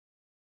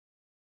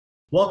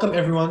Welcome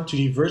everyone to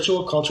the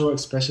Virtual Cultural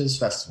Expressions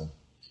Festival.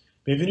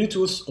 Bienvenue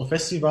tous au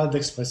Festival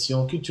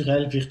d'expression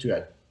culturelle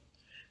virtuelle.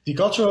 The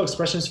Cultural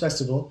Expressions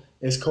Festival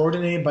is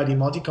coordinated by the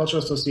Multicultural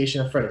Association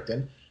of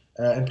Fredericton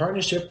in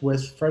partnership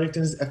with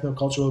Fredericton's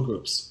ethnocultural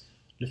groups.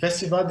 Le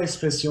Festival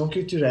d'expression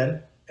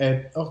culturelle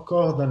est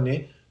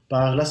coordonné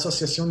par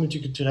l'Association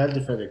multiculturelle de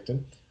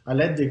Fredericton à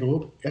l'aide des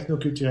groupes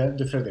ethnoculturels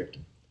de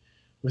Fredericton.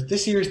 With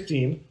this year's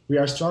theme, We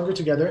Are Stronger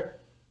Together,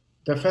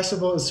 the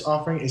festival is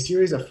offering a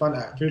series of fun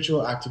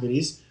virtual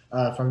activities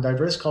from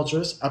diverse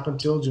cultures up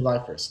until July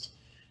 1st.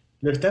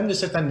 Le thème de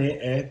cette année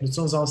est Nous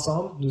sommes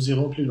ensemble, nous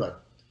irons plus loin.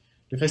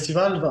 Le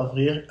festival va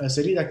offrir une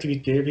série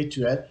d'activités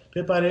virtuelles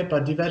préparées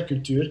par diverses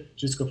cultures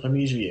jusqu'au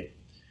 1er juillet.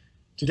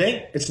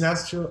 Today, it's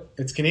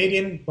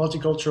Canadian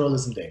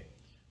Multiculturalism Day.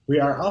 We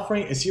are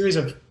offering a series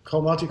of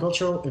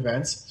multicultural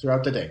events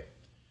throughout the day.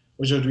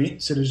 Aujourd'hui,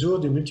 c'est le jour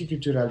du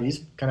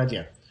multiculturalisme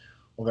canadien.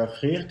 On va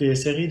offrir des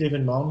séries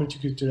d'événements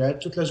multiculturels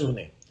toute la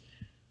journée.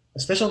 A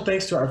special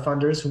thanks to our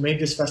funders who made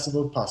this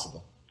festival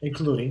possible,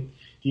 including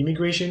the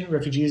Immigration,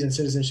 Refugees and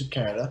Citizenship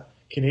Canada,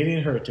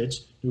 Canadian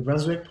Heritage, New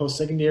Brunswick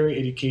Post-Secondary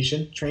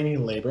Education, Training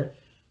and Labour,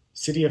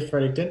 City of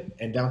Fredericton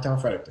and Downtown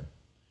Fredericton.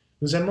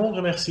 Nous aimons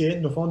remercier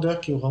nos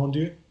fondeurs qui ont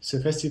rendu ce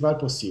festival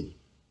possible.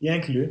 Y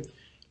inclut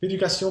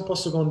l'éducation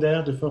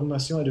postsecondaire de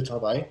formation et de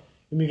travail,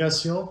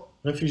 Immigration,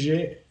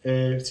 Réfugiés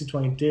et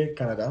Citoyenneté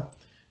Canada,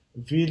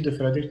 Ville de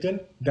Fredericton,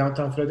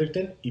 Downtown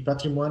Fredericton et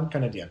Patrimoine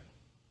canadien.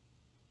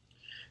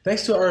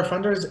 Thanks to our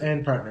funders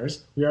and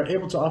partners, we are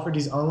able to offer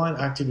these online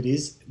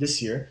activities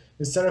this year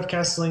instead of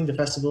canceling the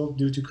festival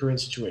due to current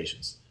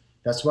situations.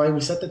 That's why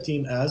we set the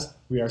theme as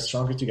We Are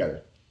Stronger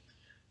Together.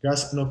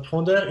 Grâce à nos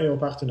fondeurs et aux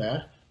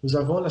partenaires, nous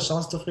avons la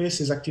chance d'offrir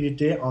ces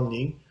activités en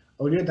ligne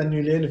au lieu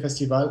d'annuler le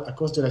festival à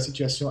cause de la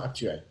situation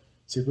actuelle.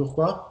 C'est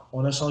pourquoi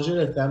on a changé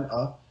le thème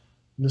à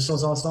Nous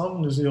sommes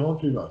ensemble, nous irons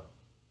plus loin.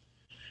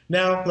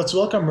 Now, let's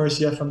welcome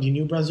Marcia from the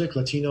New Brunswick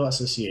Latino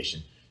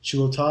Association. She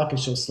will talk and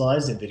show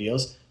slides and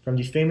videos from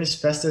the famous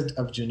Festa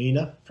of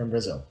Junina from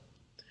Brazil.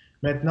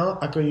 Maintenant,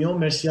 accueillons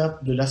Marcia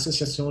de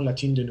l'Association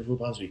latine de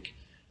Nouveau-Brunswick.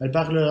 Elle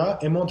parlera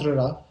et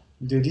montrera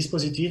des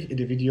dispositifs et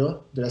des vidéos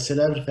de la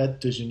célèbre Fête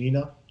de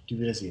Junina du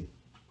Brésil.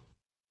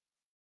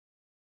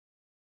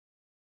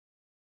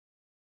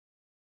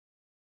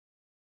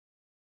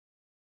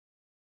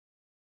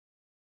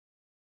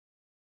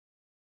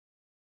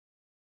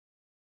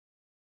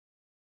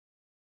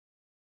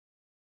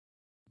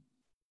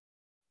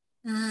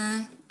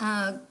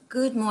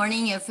 Good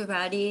morning,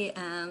 everybody.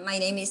 My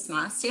name is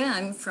Marcia.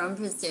 I'm from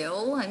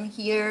Brazil. I'm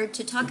here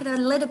to talk a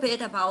little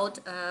bit about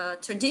a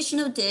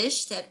traditional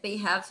dish that we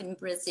have in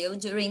Brazil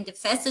during the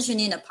Festa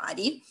Junina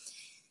party.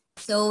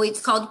 So it's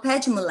called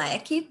pé de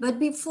moleque. But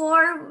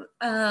before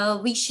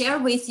we share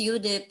with you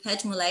the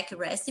pé de moleque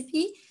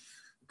recipe,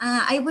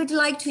 I would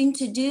like to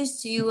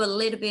introduce to you a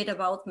little bit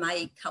about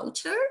my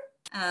culture.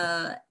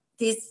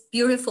 This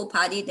beautiful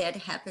party that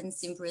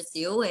happens in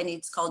Brazil, and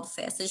it's called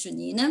Festa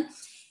Junina.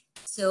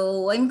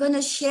 So I'm going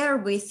to share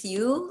with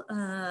you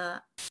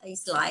a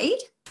slide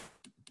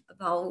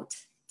about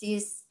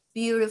this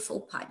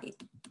beautiful party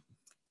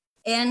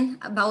and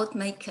about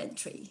my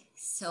country.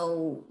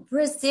 So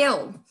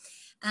Brazil,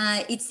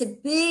 it's a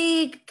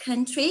big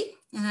country.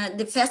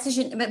 The Festa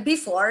Junina,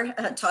 before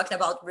talking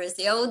about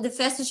Brazil, the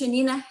Festa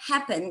Junina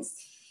happens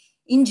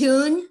in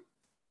June,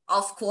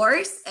 of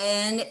course,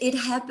 and it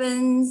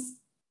happens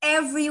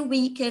every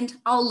weekend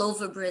all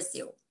over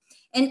Brazil,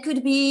 and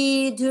could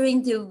be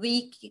during the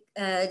week,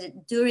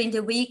 during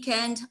the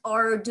weekend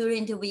or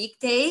during the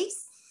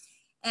weekdays.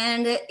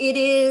 And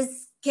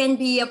can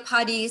be a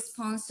party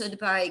sponsored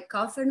by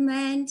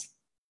government,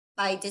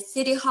 by the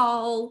city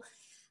hall,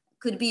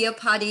 could be a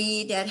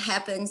party that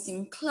happens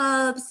in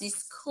clubs, in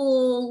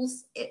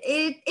schools,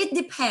 it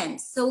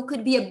depends. So it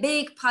could be a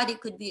big party,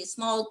 could be a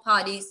small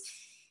parties,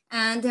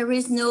 and there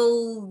is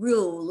no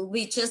rule.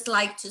 We just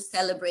like to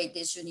celebrate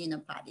this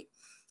Junina party.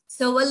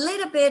 So a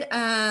little bit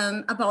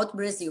about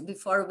Brazil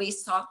before we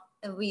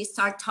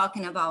start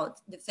talking about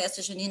the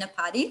Festa Junina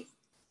party.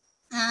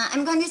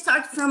 I'm going to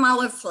start from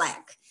our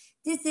flag.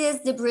 This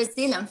is the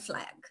Brazilian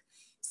flag.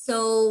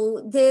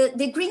 So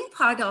the green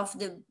part of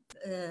the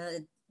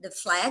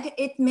flag,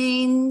 it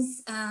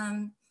means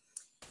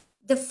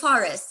the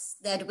forests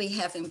that we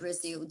have in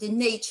Brazil, the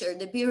nature,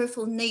 the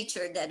beautiful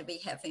nature that we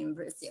have in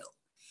Brazil.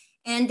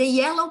 And the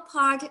yellow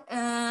part,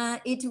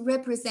 it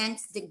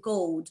represents the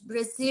gold.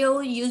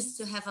 Brazil used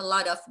to have a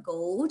lot of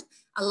gold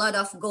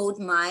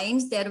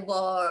mines that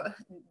were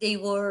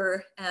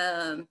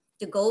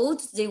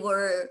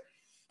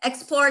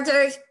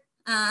exported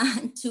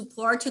to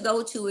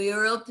Portugal, to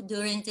Europe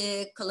during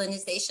the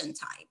colonization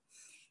time.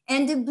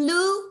 And the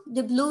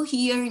blue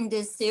here in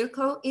this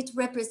circle, it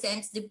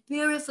represents the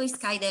beautiful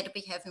sky that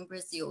we have in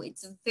Brazil.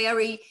 It's a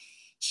very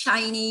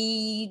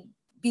shiny,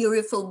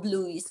 beautiful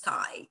blue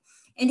sky.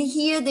 And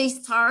here the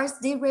stars,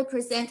 they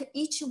represent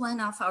each one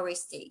of our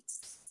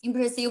states. In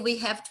Brazil, we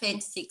have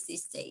 26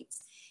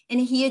 states. And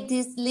here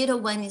this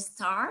little one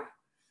star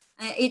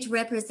it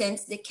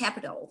represents the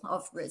capital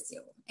of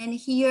Brazil. And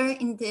here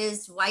in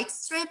this white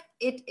strip,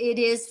 it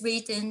is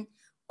written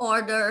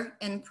order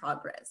and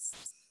progress.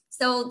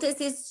 So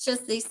this is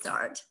just the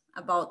start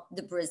about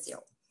the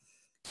Brazil.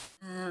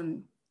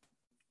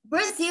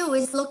 Brazil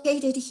is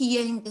located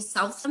here in the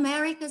South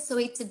America, so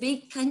it's a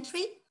big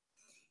country.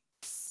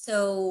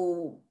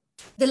 So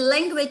the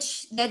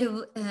language that,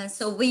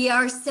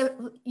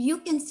 you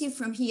can see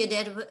from here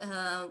that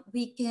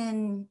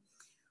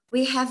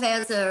we have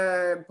as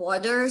our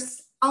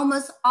borders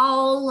almost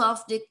all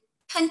of the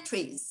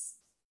countries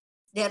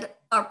that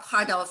are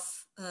part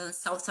of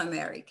South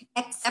America,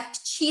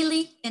 except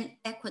Chile and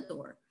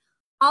Ecuador.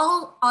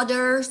 All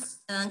other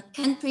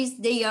countries,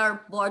 they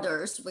are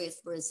borders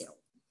with Brazil.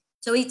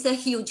 So it's a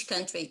huge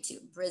country too.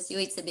 Brazil,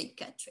 it's a big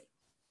country.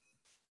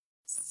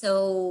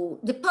 So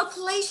the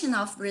population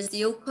of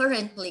Brazil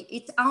currently,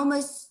 it's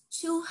almost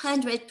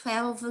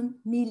 212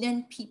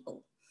 million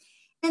people.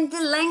 And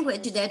the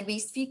language that we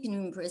speak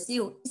in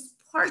Brazil is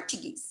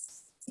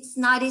Portuguese. It's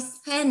not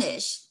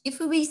Spanish.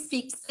 If we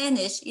speak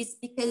Spanish, it's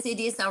because it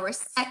is our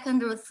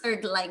second or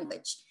third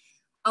language.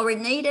 Our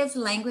native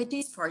language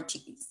is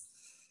Portuguese.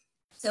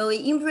 So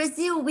in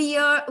Brazil, we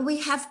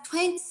have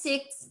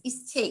 26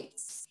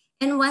 states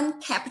and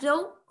one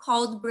capital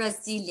called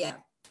Brasília.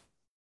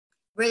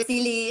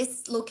 Brasília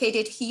is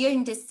located here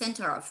in the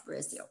center of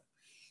Brazil.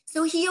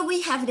 So here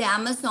we have the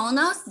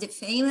Amazonas, the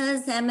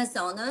famous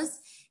Amazonas,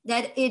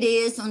 that it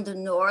is on the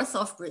north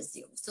of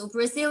Brazil. So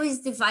Brazil is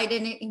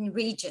divided in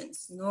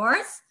regions: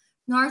 north,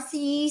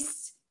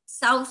 northeast,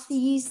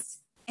 southeast,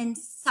 and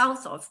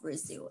south of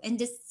Brazil, and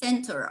the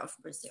center of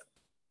Brazil,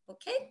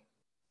 okay?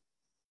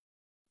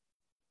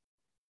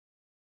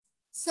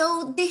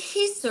 So the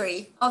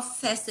history of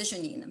Festa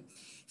Junina.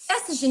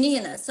 Festa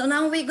Junina, so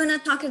now we're gonna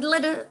talk a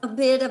little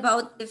bit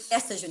about the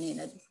Festa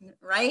Junina,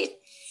 right?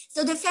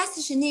 So the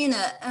Festa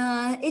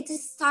Junina, it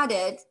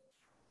started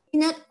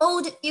in an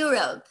old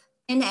Europe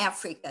in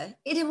Africa.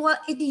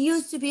 It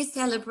used to be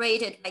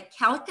celebrated by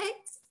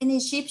Celtics and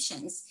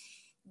Egyptians.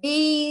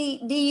 They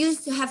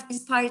used to have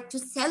this party to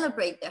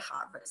celebrate the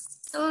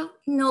harvest, so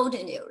in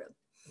Northern Europe.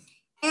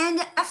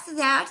 And after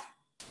that,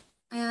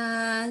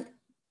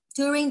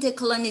 during the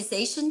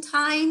colonization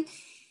time,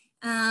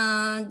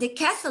 the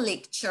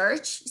Catholic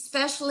Church,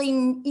 especially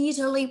in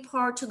Italy,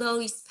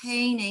 Portugal,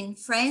 Spain, and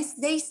France,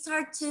 they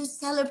start to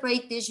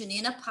celebrate the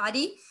Junina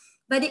party,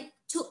 but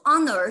to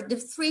honor the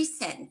 3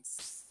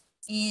 saints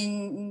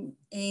in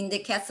the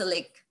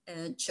Catholic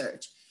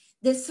Church.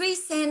 The 3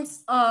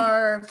 saints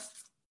are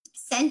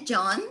Saint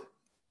John,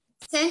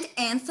 Saint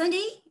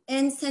Anthony,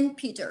 and Saint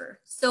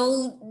Peter.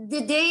 So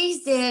the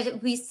days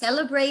that we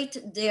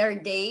celebrate their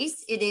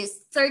days, it is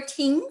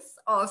 13th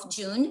of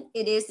June.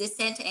 It is the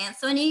Saint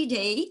Anthony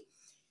Day,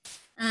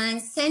 and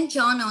Saint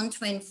John on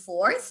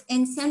 24th,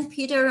 and Saint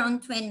Peter on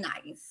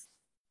 29th.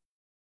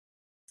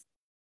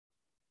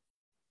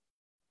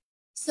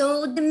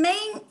 So the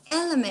main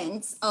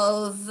elements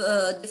of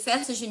the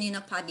Festa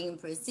Junina party in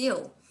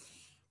Brazil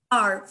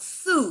are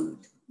food.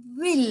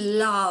 We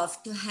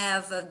love to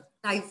have a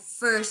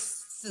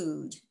diverse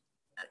food.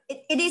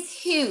 It is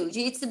huge.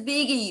 It's a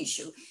big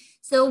issue.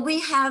 So we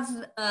have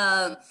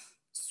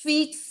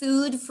sweet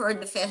food for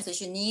the Festa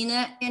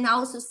Junina and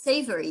also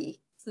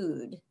savory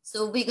food.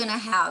 So we're gonna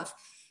have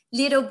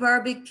little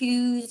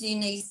barbecues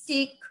in a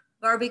stick,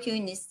 barbecue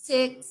in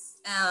sticks.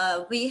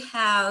 We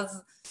have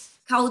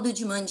caldo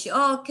de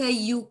mandioca,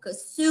 yuca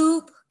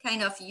soup,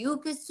 kind of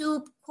yuca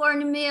soup,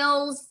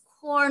 cornmeals,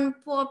 corn,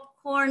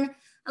 popcorn,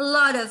 a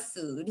lot of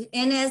food.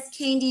 And as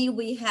candy,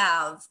 we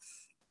have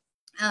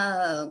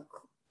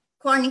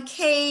corn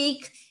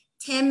cake,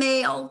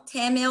 tamale,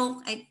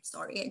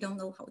 sorry, I don't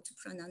know how to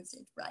pronounce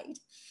it right.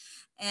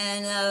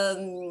 And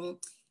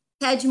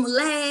pé de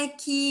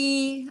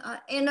moleque,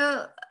 and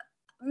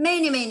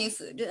many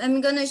food. I'm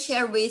gonna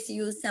share with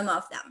you some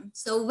of them.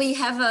 So we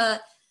have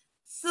a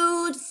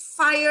food,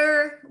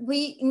 fire.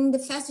 In the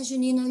Festa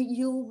Junina,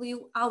 you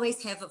will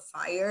always have a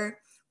fire.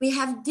 We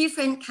have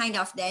different kind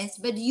of dance,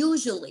 but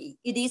usually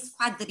it is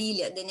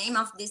quadrilha. The name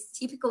of this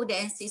typical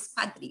dance is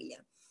quadrilha.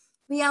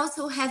 We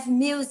also have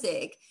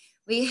music.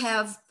 We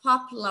have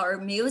popular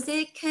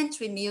music,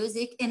 country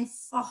music, and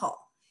forró.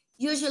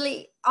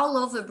 Usually all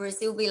over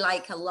Brazil, we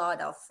like a lot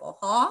of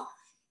forró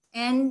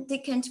and the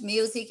country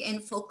music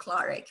and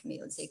folkloric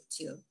music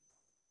too.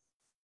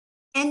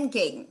 And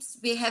games.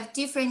 We have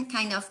different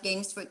kind of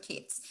games for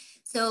kids.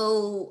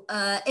 So,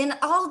 and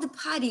all the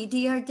party,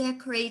 they are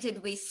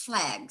decorated with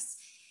flags.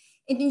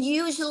 And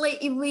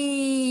usually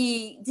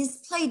we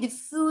display the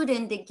food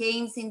and the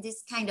games in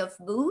this kind of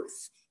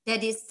booth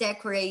that is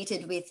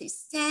decorated with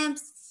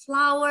stamps,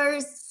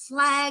 flowers,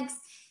 flags,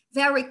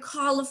 very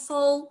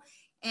colorful.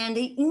 And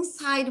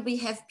inside we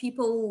have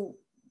people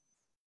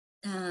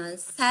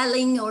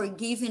selling or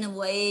giving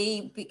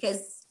away,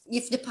 because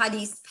if the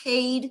party is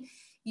paid,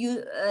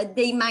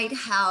 they might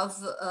have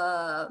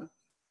a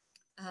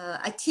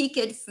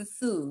ticket for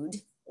food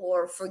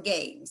or for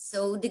games.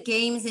 So the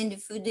games and the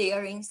food, they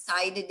are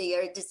inside, they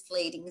are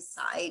displayed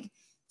inside,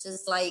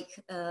 just like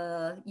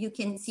you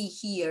can see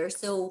here.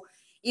 So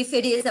If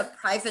it is a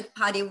private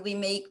party, we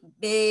make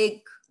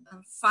big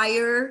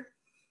fire.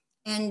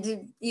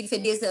 And if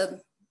it is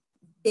a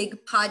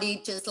big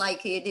party, just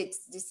like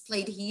it's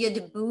displayed here,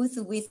 the booth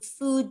with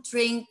food,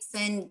 drinks,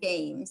 and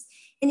games.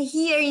 And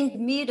here in the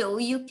middle,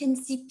 you can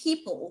see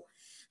people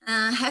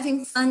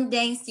having fun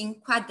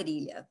dancing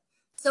quadrilha.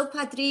 So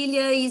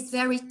quadrilha is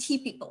very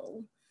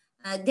typical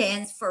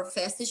dance for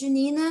Festa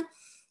Junina,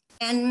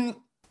 and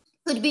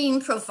could be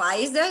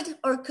improvised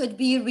or could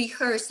be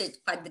rehearsed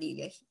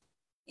quadrilha.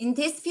 In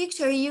this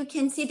picture, you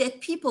can see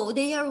that people,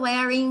 they are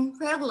wearing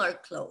regular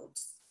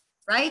clothes,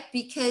 right?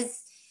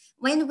 Because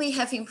when we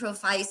have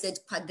improvised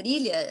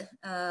quadrilha,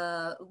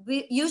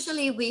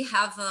 usually we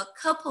have a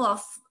couple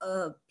of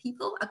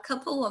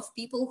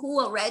people who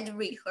already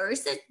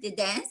rehearsed the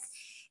dance,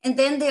 and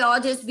then the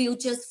others will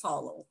just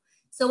follow.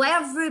 So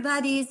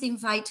everybody is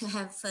invited to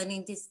have fun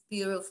in this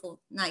beautiful,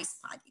 nice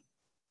party.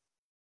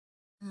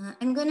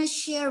 I'm gonna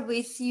share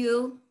with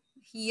you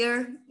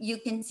here, you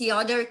can see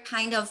other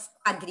kind of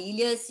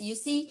quadrilhas. You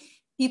see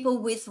people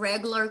with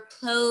regular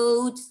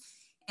clothes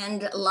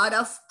and a lot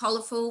of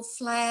colorful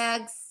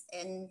flags.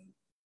 And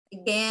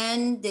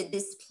again, the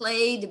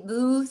display, the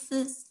booths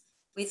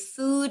with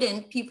food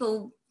and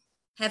people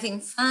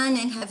having fun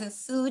and having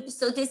food.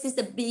 So this is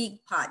a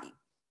big party.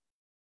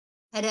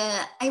 But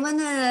I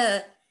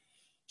wanna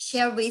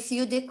share with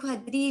you the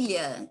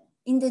quadrilha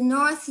in the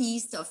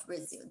northeast of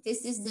Brazil.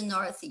 This is the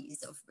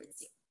northeast of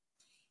Brazil.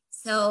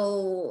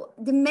 So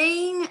the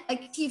main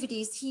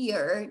activities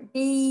here,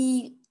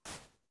 the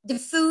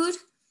food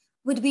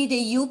would be the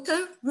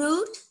yuca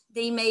root.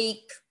 They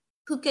make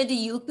cooked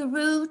yuca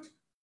root,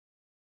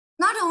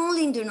 not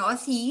only in the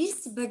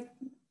northeast, but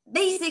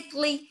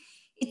basically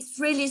it's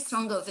really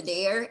strong over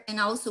there, and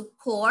also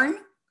corn.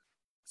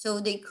 So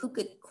they cook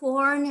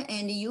corn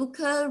and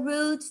yuca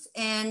roots,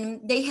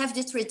 and they have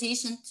the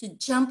tradition to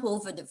jump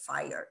over the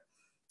fire.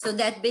 So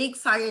that big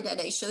fire that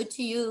I showed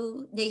to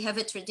you, they have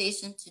a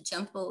tradition to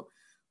jump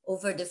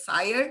over the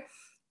fire.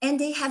 And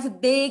they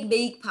have big,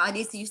 big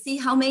parties. You see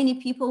how many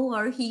people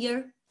are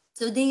here?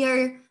 So they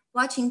are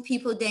watching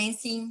people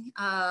dancing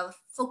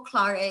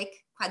folkloric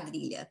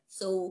quadrilha.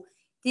 So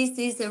this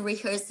is a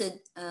rehearsed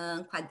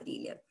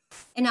quadrilha.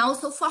 And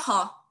also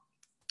forró.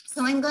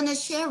 So I'm gonna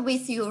share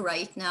with you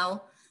right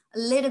now a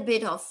little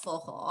bit of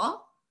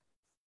forró.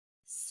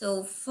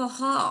 So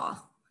forró,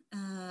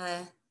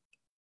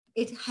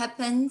 it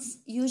happens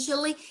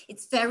usually,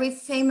 it's very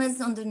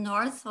famous on the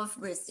north of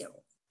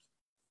Brazil.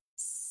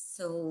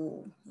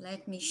 So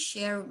let me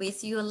share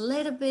with you a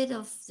little bit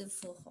of the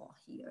forró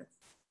here.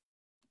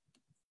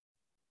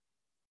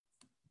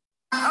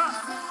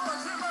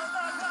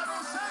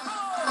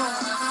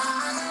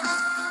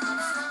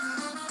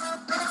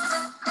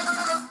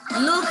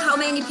 Look how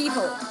many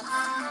people.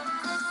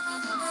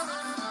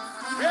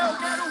 Eu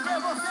quero ver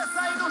você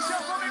sair do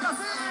chão comigo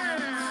assim.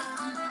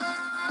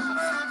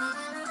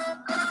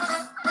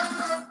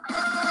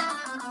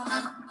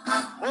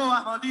 Ô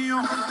Armandinho,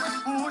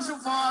 puxa o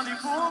fole,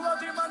 pula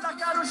de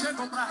mandacaru,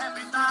 chegou pra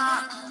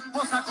arrebentar.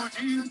 Vou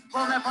sacudir,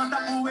 vou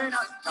levantar poeira,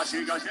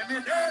 castiga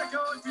gemedeira que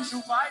hoje o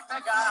bicho vai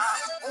pegar.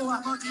 Ô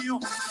Armandinho,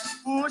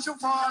 puxa o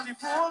fole,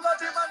 pula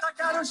de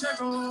mandacaru,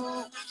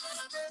 chegou.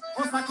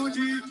 Vou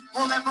sacudir,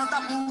 vou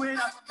levantar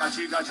poeira,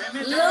 castiga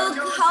gemedeira.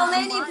 Look how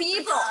many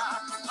people.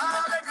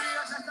 A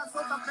alegria já está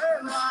solta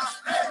pelo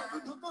ar.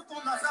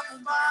 Tudo na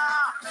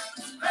zabumba.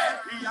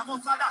 E a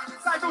moçada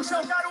sai do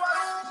chão,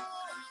 Caruaru.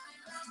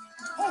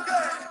 O quê?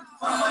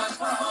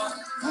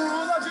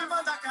 Pula de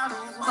mandacaru.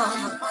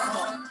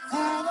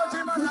 Pula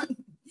de mandacaru.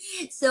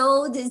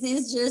 So this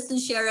is just to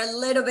share a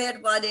little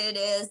bit what it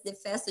is, the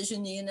Festa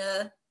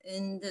Junina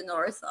in the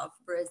north of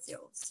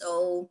Brazil.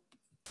 So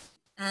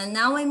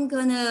now I'm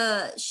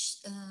gonna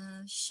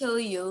show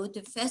you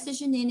the Festa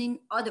Junina in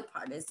other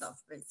parts of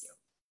Brazil.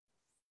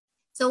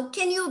 So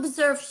can you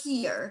observe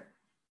here?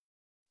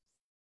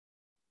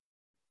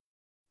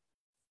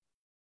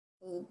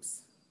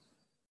 Oops.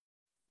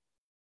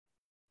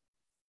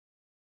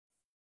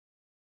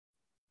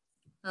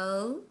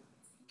 Oh,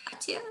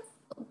 Marcia?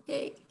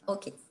 Okay,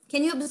 okay.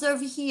 Can you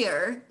observe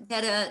here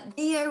that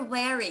they are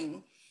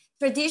wearing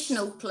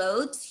traditional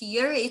clothes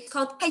here? It's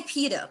called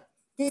caipira.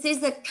 This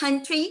is a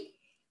country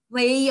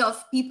way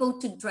of people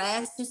to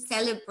dress to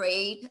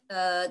celebrate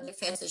the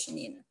Festa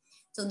Junina.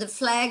 So the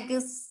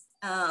flags,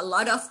 a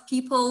lot of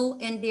people,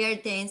 and they're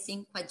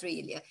dancing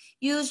quadrilha.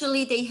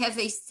 Usually they have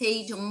a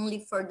stage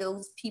only for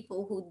those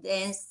people who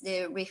dance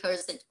the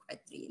rehearsed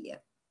quadrilha.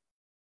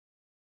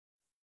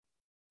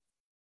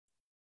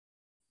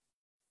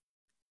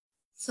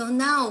 So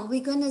now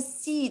we're gonna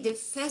see the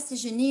Festa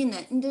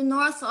Junina in the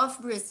north of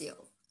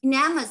Brazil. In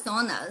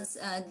Amazonas,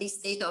 the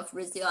state of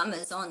Brazil,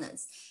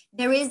 Amazonas,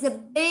 there is a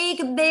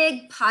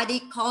big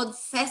party called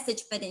Festa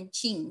de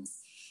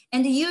Parintins.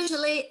 And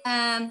usually,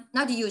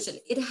 not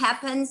usually, it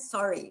happens,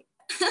 sorry.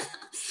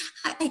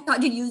 I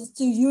thought it used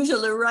to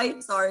usually,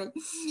 right? Sorry.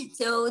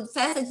 So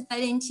Festa de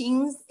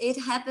Parintins, it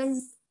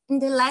happens in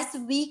the last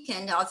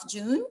weekend of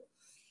June.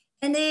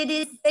 And it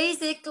is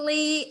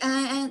basically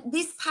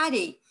this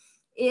party.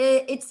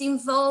 it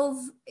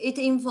involves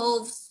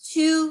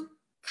 2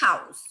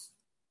 cows.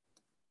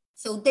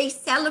 So they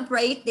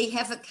celebrate, they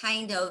have a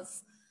kind of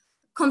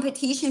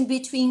competition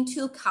between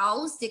 2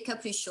 cows, the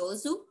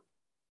caprichosos,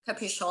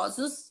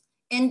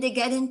 and the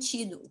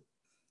garantido.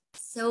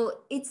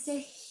 So it's a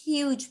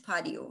huge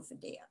party over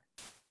there.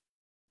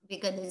 We're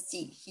gonna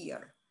see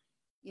here.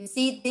 You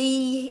see,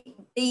 they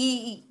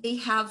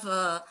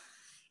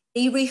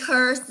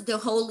rehearse the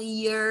whole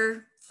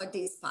year for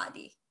this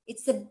party.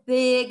 It's a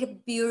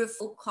big,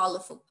 beautiful,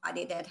 colorful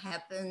party that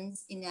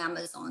happens in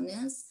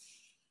Amazonas.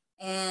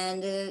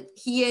 And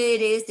here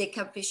it is the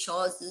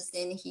caprichosos,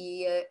 and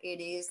here it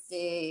is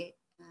the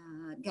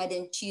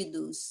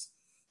garantidos.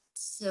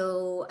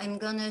 So I'm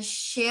gonna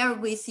share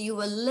with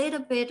you a little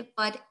bit,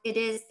 but it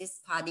is this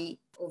party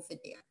over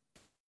there.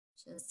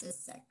 Just a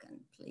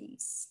second,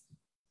 please.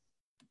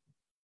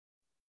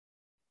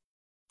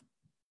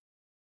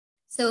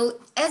 So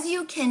as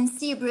you can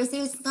see,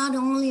 Brazil is not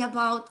only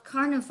about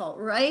carnival,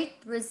 right?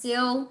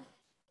 Brazil,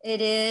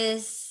 it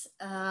is,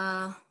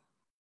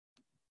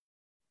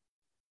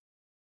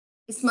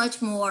 it's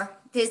much more.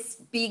 This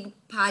big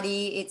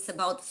party, it's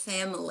about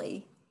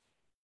family.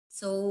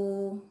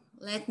 So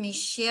let me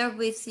share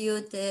with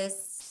you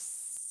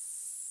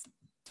this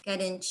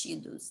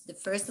garantidos. The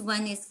first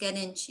one is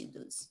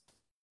garantidos.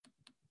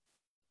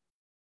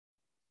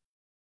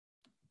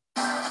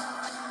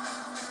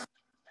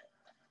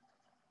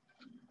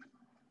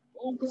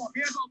 O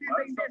governo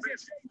tem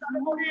 16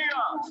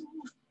 alegorias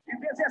e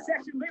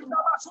 17 leis da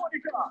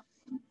Amazônica.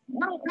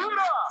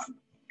 Cultura!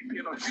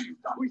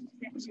 Hipnotiza os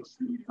 7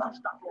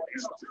 espíritos da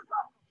floresta.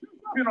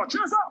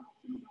 Hipnotiza!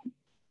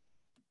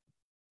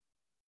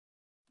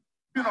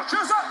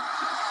 Hipnotiza!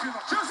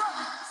 Hipnotiza!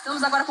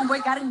 Estamos agora com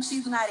boi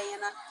garantido na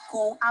arena,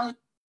 com a...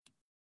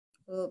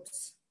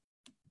 Oops.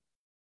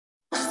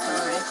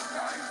 Sorry.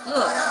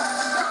 Look.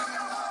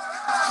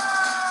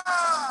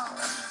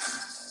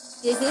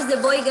 This is the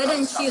boi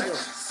garantido,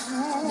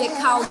 the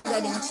cow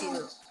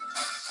garantido.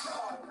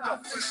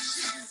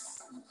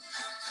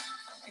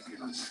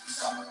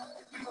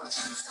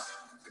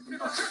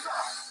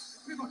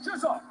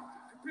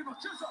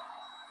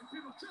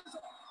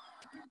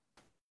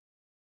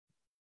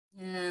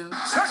 Yeah.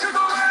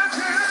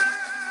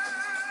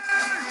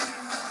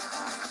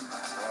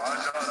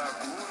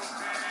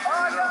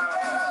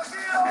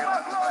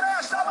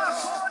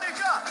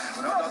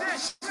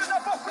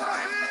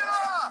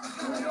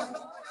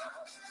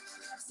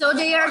 So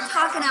they are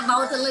talking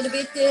about a little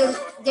bit the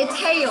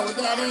detail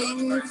that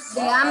in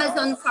the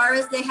Amazon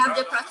forest, they have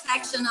the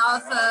protection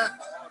of a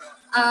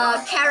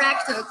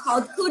character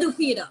called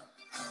Curupira.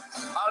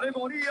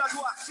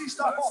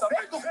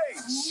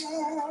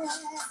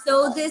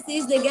 So this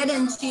is the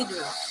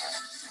garantido.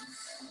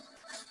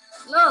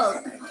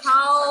 Look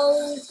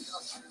how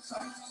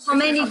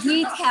many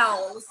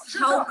details,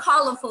 how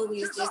colorful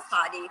is this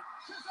party.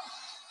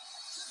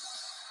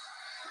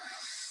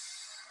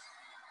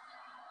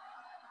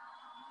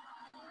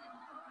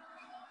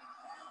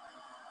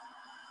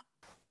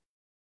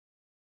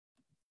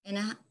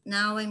 And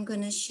now I'm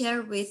going to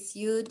share with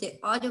you the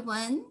other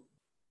one.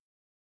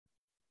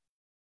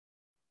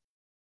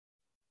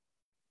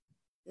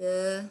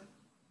 The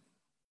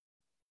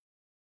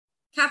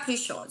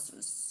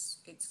caprichosos.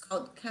 It's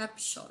called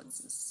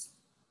caprichosos.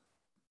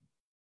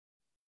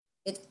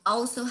 It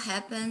also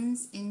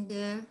happens in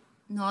the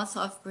north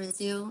of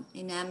Brazil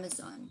in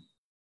Amazon.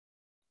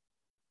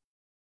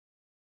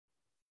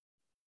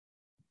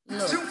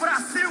 Look.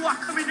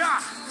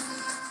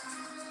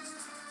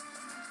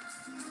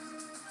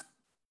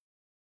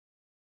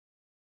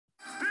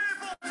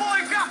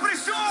 Boi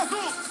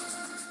caprichoso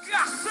que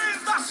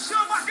acenda a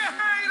chama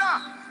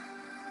guerreira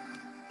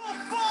do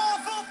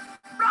povo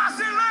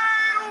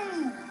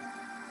brasileiro.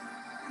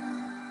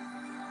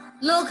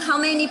 Look how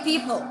many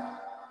people.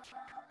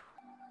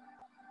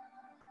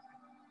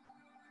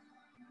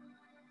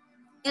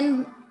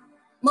 And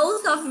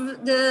most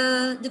of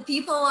the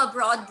people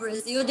abroad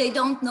Brazil, they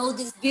don't know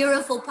this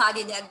beautiful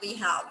party that we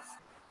have.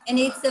 And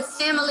it's a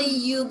family,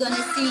 you're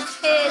gonna see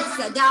kids,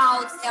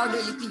 adults,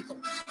 elderly people.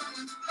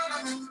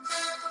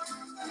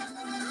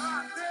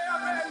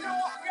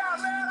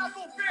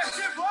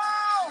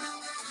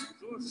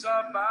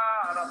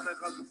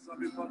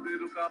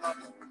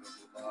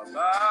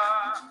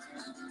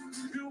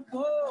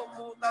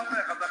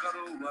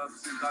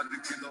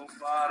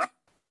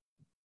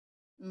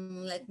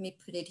 Let me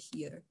put it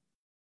here.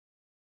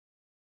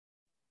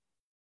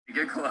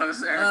 Get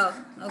closer. Oh,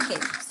 okay,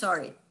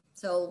 sorry.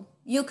 So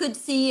you could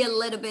see a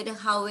little bit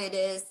how it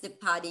is, the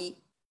party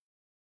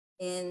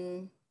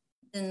in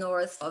the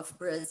north of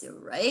Brazil,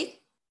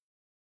 right?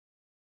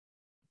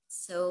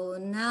 So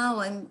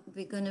now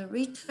we're gonna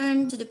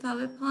return to the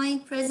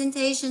PowerPoint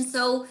presentation.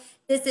 So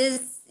this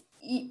is,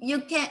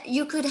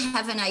 you could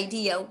have an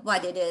idea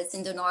what it is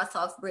in the north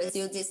of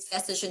Brazil, this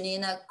Festa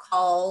Junina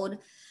called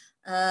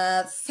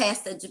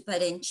Festa de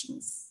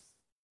Parintins.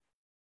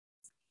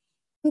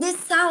 In the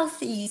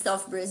southeast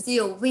of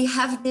Brazil, we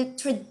have the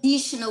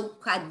traditional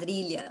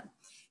quadrilha.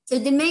 So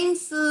the main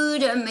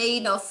food are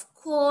made of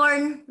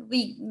corn.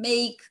 We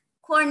make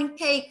corn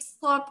cakes,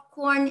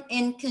 popcorn,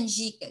 and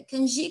canjica.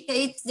 Canjica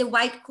is the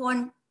white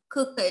corn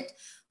cooked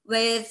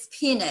with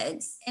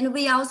peanuts. And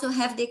we also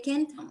have the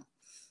quentão.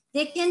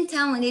 The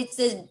quentão, it's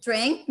a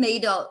drink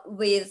made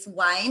with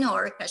wine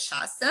or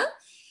cachaça.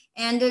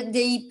 And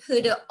they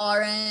put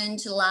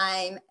orange,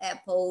 lime,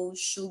 apple,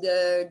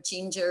 sugar,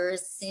 ginger,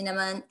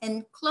 cinnamon,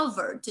 and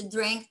clover to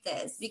drink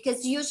this.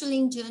 Because usually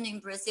in June in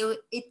Brazil,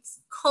 it's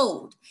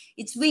cold,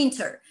 it's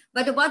winter.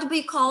 But what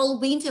we call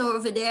winter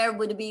over there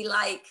would be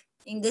like,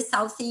 in the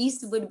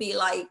southeast, would be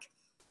like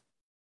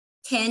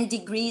 10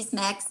 degrees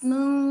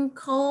maximum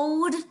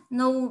cold.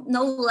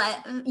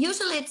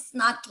 Usually it's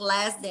not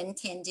less than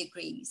 10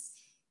 degrees.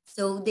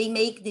 So they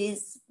make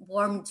this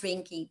warm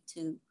drinking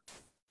to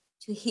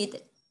heat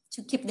it,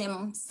 to keep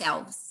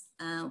themselves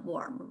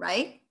warm,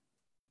 right?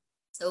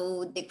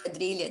 So the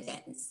quadrilha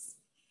dance.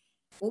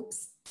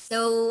 Oops.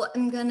 So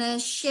I'm gonna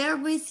share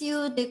with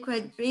you the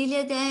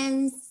quadrilha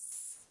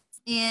dance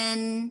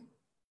in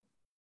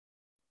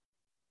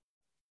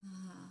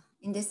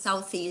the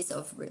southeast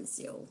of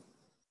Brazil.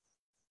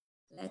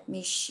 Let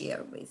me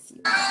share with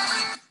you.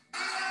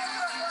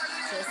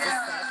 Just a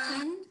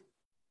second.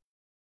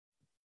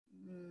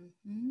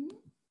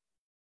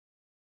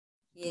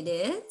 It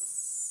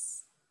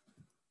is.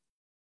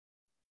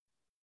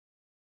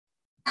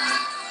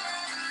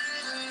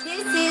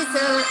 This is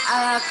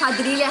a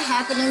quadrilha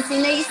happening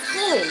in a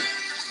school.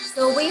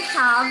 So we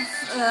have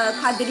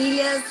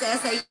quadrilhas,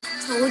 as I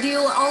told you,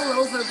 all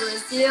over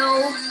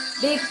Brazil.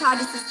 Big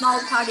parties, small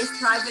parties,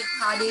 private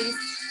parties.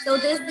 So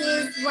this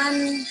is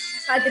one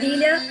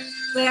quadrilha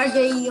where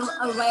they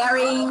are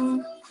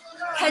wearing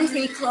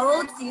country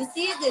clothes. You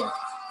see the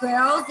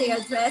girls, they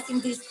are dressed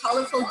in these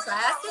colorful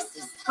dresses.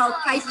 It's called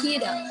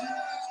caipira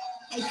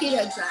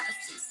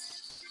dresses.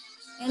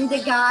 And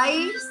the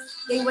guys,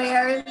 they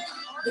wear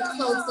the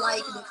clothes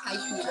like the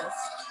caipiras.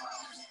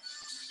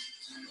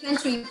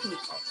 Country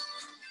people.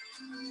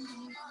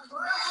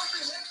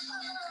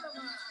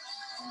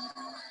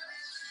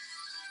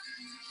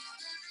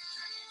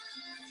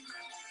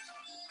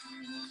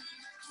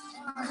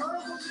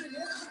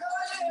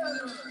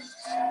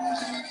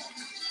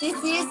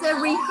 This is a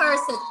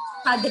rehearsed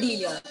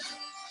quadrilha,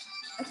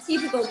 a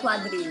typical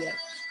quadrilha.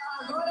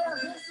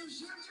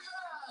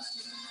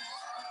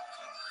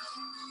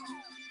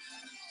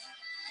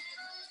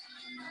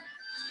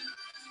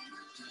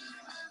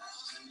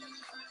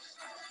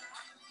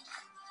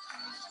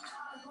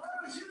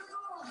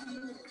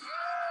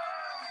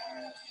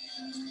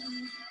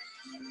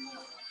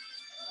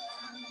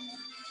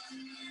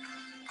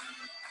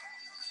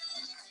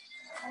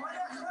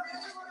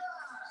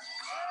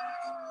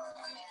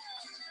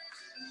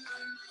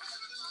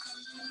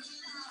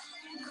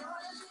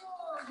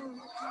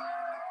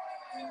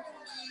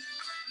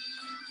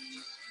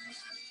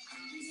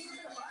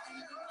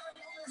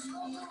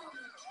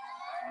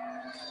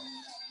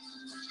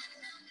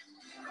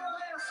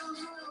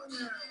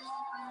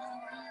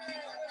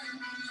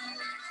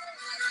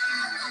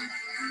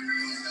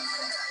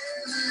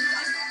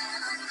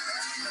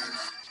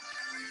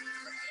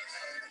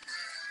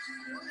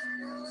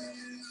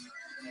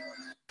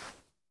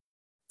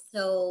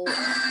 So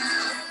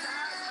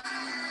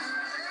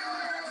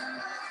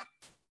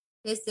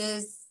this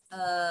is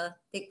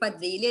the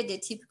quadrilha, the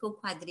typical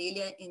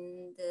quadrilha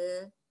in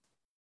the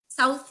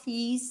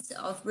southeast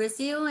of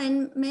Brazil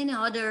and many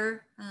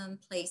other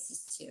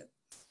places too.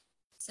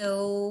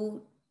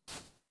 So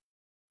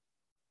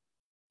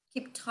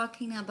keep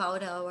talking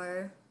about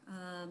our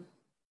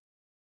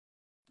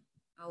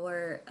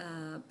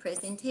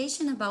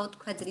presentation about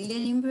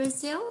quadrilha in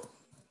Brazil.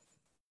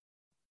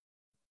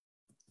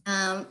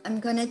 I'm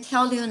gonna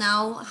tell you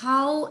now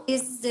how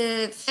is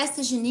the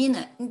Festa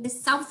Junina in the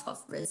south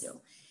of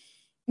Brazil.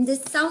 In the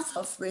south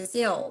of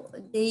Brazil,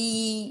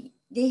 they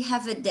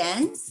have a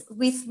dance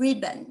with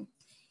ribbon.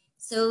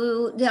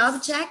 So the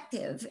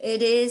objective,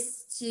 it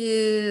is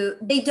to,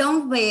 they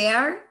don't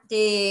wear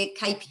the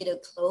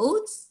caipira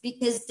clothes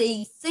because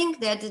they think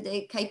that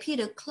the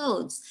caipira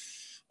clothes,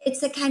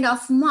 it's a kind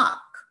of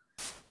mock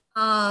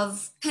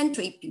of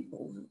country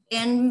people.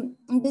 And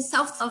in the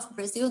south of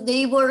Brazil,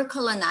 they were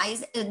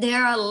colonized.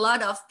 There are a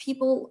lot of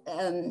people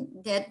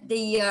that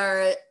they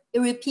are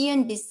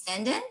European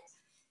descendant.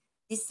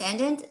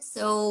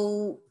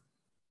 So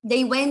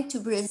they went to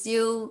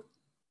Brazil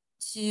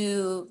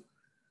to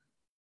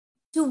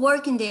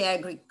work in the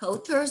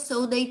agriculture.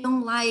 So they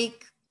don't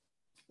like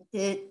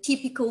the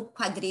typical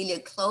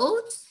quadrilha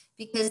clothes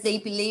because they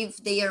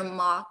believe they are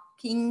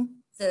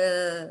mocking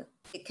the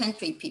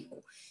country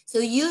people. So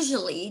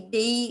usually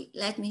they,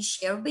 let me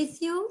share with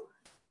you,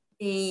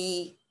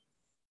 they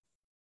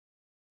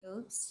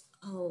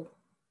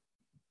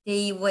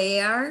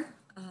wear,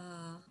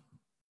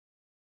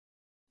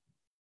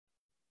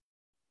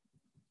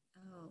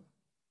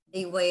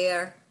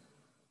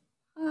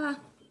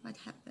 what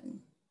happened?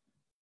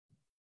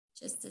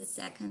 Just a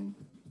second.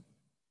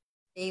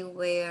 They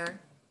wear,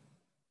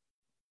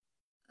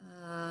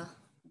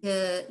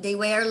 they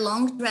wear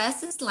long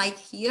dresses like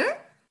here.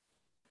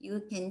 You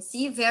can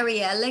see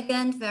very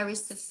elegant, very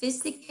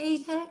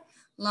sophisticated,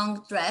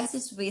 long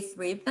dresses with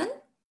ribbon.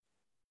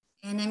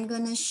 And I'm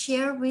gonna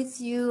share with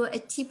you a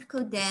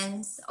typical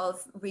dance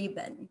of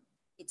ribbon.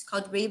 It's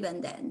called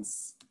ribbon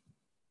dance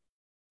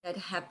that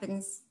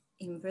happens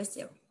in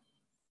Brazil.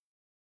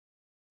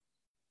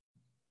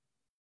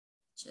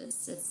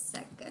 Just a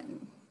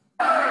second.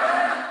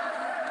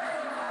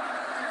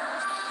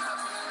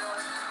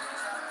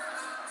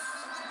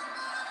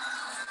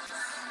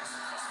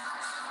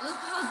 Look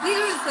how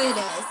beautiful it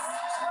is.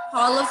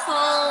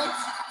 Colorful.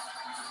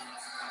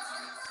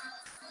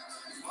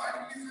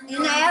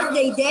 And as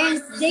they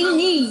dance, they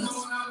need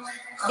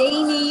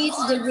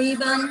the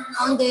ribbon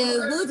on the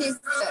wood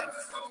skirt.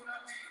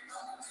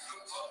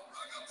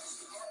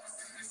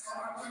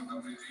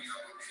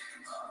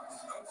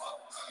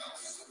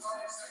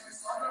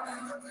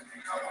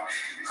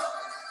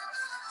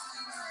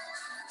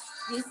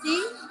 You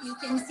see, you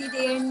can see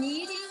they are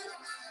kneading.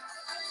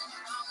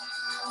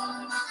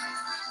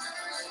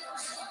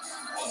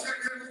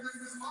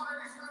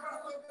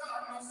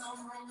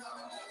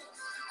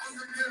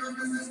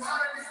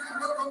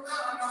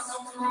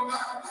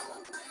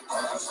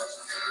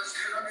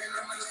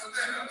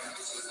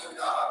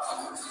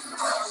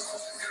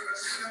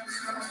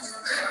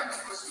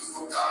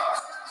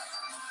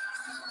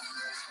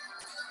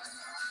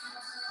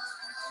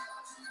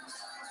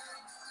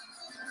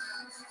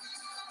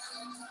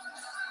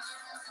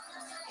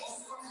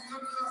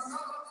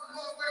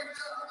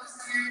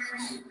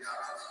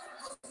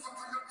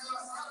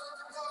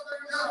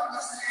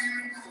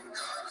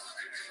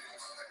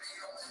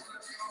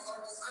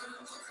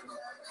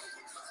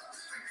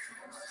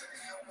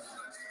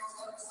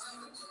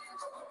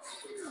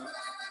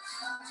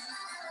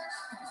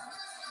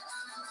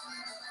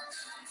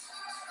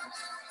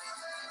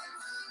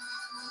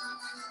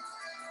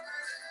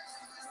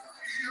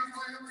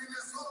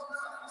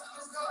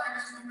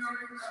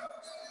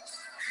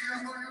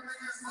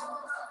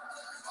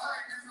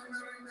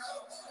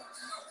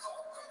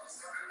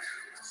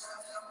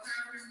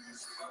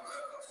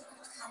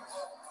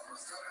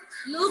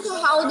 Look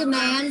how the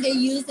men, they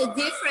use a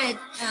different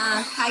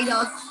kind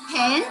of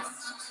pants.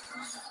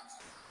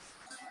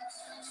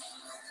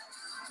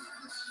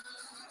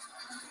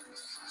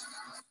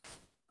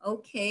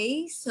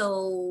 Okay,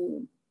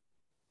 so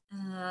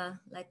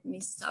let me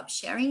stop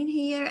sharing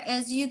here.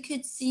 As you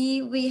could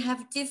see, we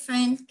have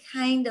different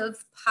kind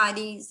of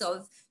parties,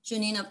 of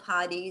Junina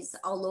parties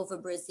all over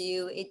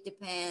Brazil. It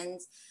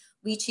depends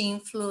which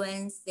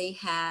influence they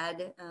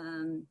had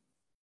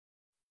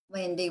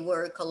when they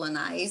were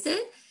colonized.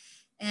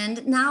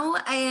 And now,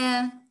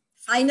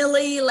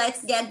 finally,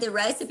 let's get the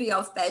recipe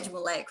of pé de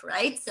moleque,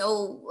 right?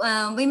 So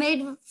we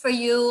made for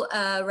you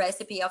a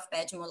recipe of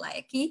pé de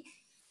moleque.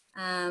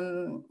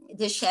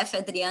 The chef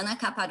Adriana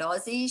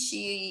Caparozzi,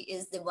 she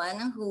is the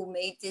one who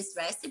made this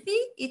recipe.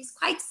 It's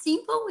quite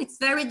simple, it's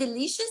very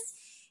delicious.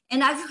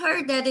 And I've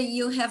heard that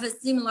you have a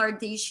similar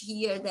dish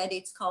here that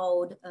it's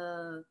called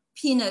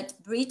peanut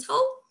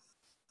brittle.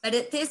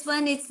 But this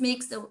one, it's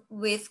mixed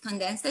with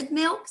condensed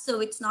milk, so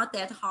it's not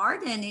that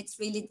hard and it's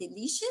really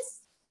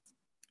delicious.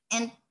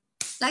 And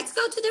let's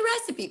go to the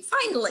recipe,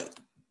 finally.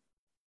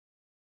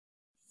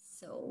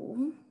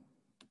 So,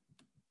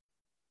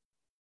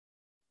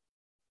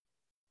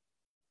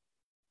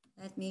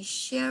 let me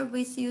share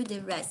with you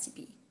the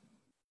recipe.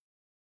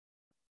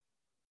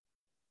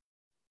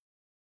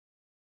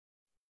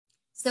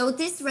 So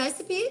this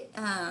recipe,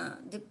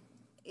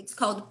 it's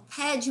called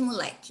pé de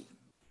moleque.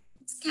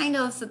 It's kind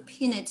of a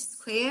peanut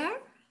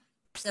square.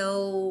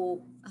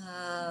 So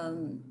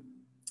I'm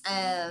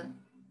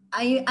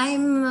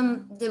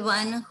the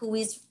one who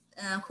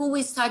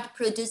we start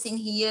producing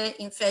here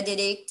in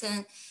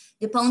Fredericton,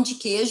 the pão de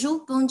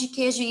queijo. Pão de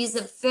queijo is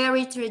a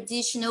very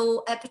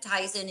traditional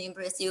appetizer in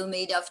Brazil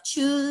made of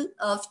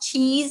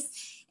cheese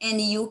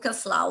and yuca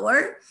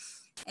flour.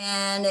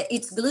 And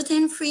it's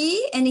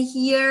gluten-free. And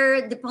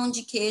here, the pão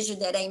de queijo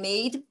that I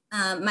made,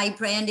 my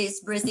brand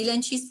is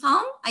Brazilian cheese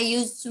palm. I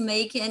used to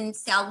make and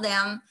sell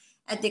them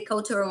at the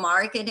cultural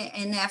market.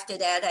 And after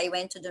that, I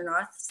went to the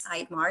North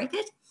Side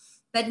Market.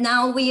 But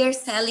now we are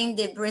selling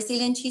the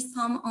Brazilian cheese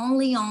palm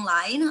only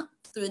online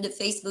through the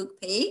Facebook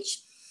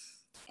page.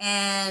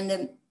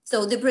 And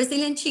so the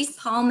Brazilian cheese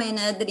palm and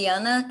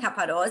Adriana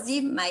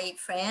Caparozzi, my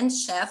friend,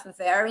 chef,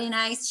 very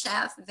nice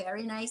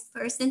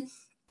person,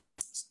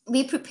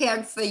 we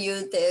prepared for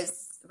you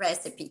this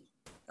recipe.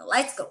 So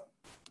let's go.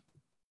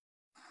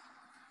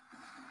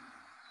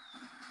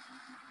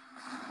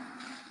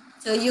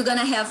 So you're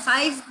gonna have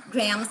 5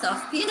 grams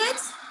of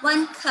peanuts,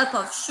 1 cup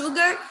of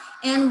sugar,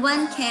 and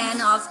 1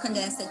 can of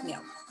condensed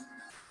milk.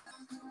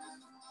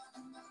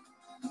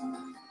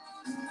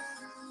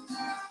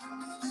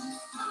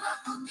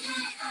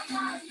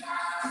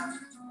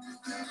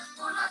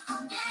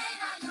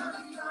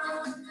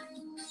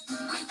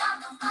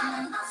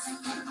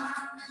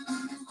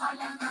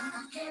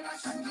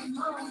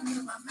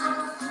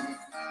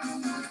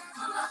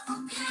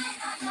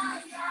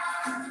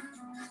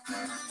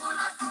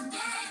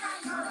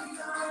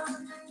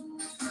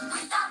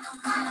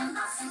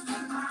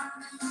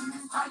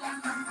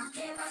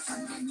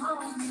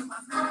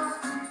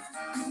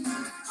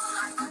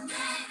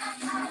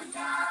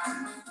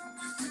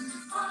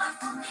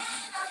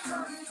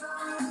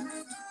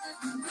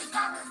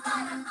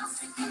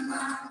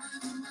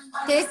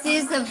 This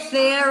is a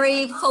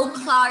very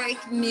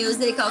folkloric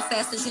music of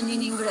Festa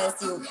Junina in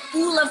Brazil.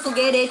 Pula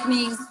fogueira, it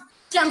means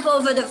jump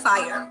over the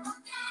fire.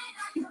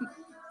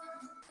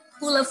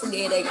 Pula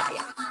fogueira,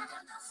 iaia.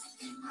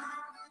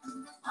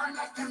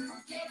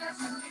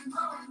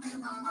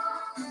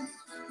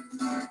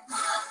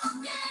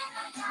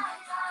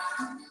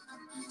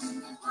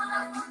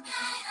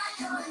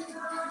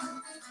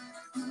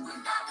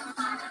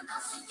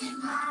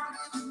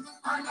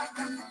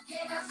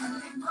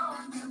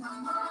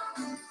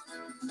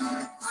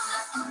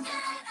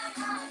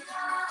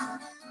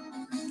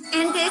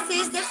 And this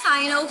is the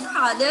final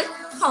product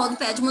called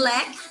pé de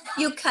moleque.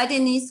 You cut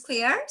it in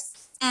squares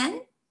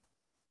and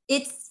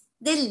it's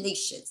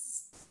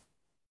delicious.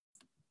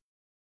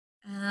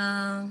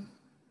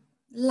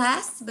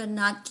 Last but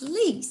not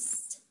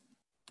least,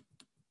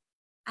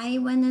 I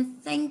want to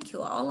thank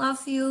you, all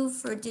of you,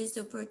 for this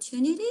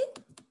opportunity.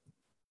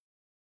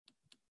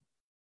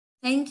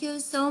 Thank you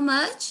so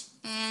much.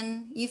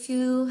 And if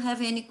you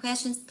have any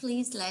questions,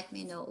 please let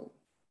me know.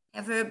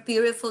 Have a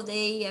beautiful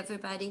day,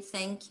 everybody.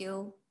 Thank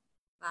you.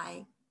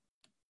 Bye.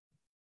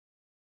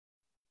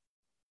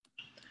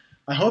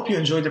 I hope you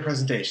enjoyed the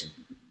presentation.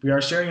 We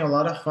are sharing a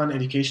lot of fun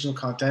educational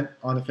content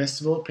on the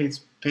festival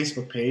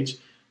Facebook page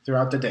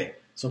throughout the day,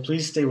 so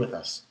please stay with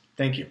us.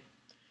 Thank you.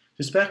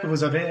 J'espère que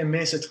vous avez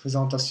aimé cette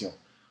présentation.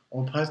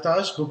 On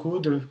partage beaucoup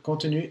de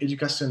contenu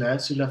éducationnel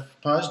sur la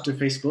page de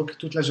Facebook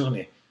toute la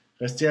journée.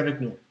 Restez avec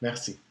nous.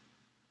 Merci.